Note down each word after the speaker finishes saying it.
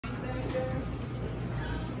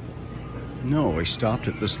No, we stopped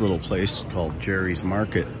at this little place called Jerry's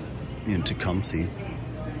Market in Tecumseh.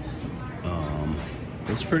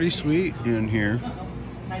 It's pretty sweet in here.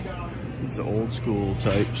 It's an old school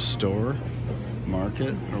type store,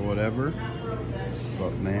 market or whatever.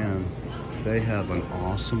 But man, they have an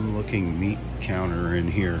awesome looking meat counter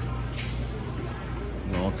in here.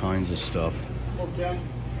 And all kinds of stuff. Help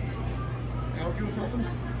you with something?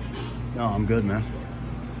 No, I'm good, man.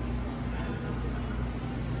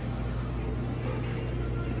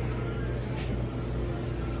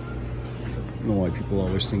 I don't know why people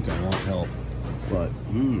always think I want help, but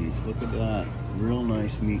look at that. Real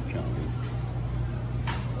nice meat counter.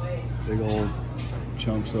 Big old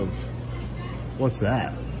chunks of, what's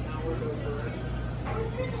that?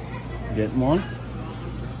 Getting one?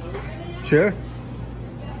 Sure.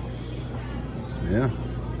 Yeah.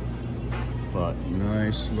 But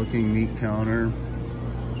nice looking meat counter.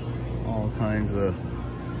 All kinds of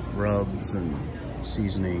rubs and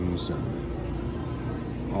seasonings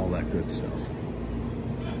and all that good stuff.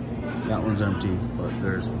 That one's empty, but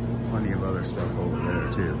there's plenty of other stuff over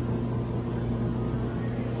there too.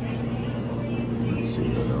 Let's see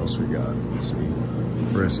what else we got. Let's see.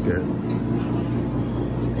 Brisket.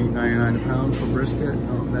 $8.99 a pound for brisket,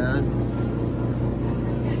 not bad.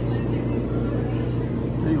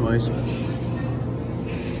 Anyways,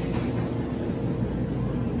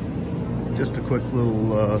 just a quick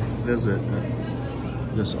little visit at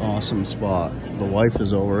this awesome spot. The wife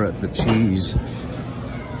is over at the cheese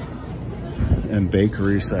and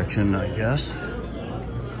bakery section, I guess.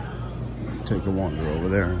 Take a wander over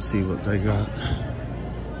there and see what they got.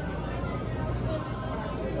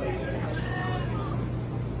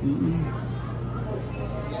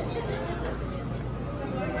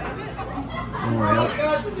 Oh,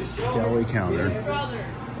 yep. Deli counter.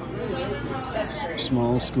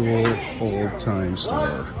 Small school, old time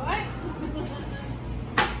store.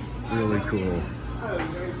 Really cool.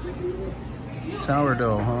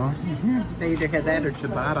 Sourdough, huh? They either had that or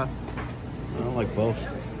ciabatta. I like both.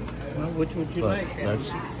 Well, which would you like? That's,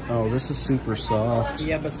 oh, this is super soft.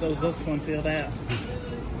 Yeah, but so's this one filled out.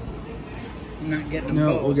 I'm not getting them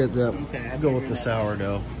No, both. we'll get that. Okay, I'll go with the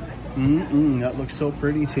sourdough. That looks so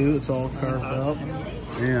pretty too. It's all carved out.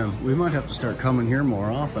 Man, we might have to start coming here more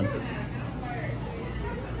often.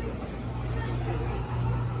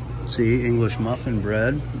 See, English muffin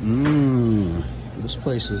bread. This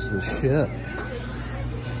place is the shit.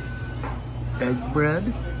 Egg bread.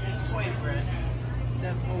 Soy bread.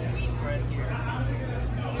 That whole wheat bread here.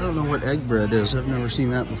 I don't know what egg bread is. I've never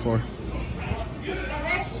seen that before.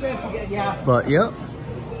 Yeah. But yep,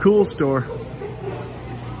 cool store.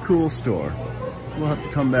 Cool store. We'll have to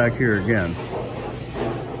come back here again.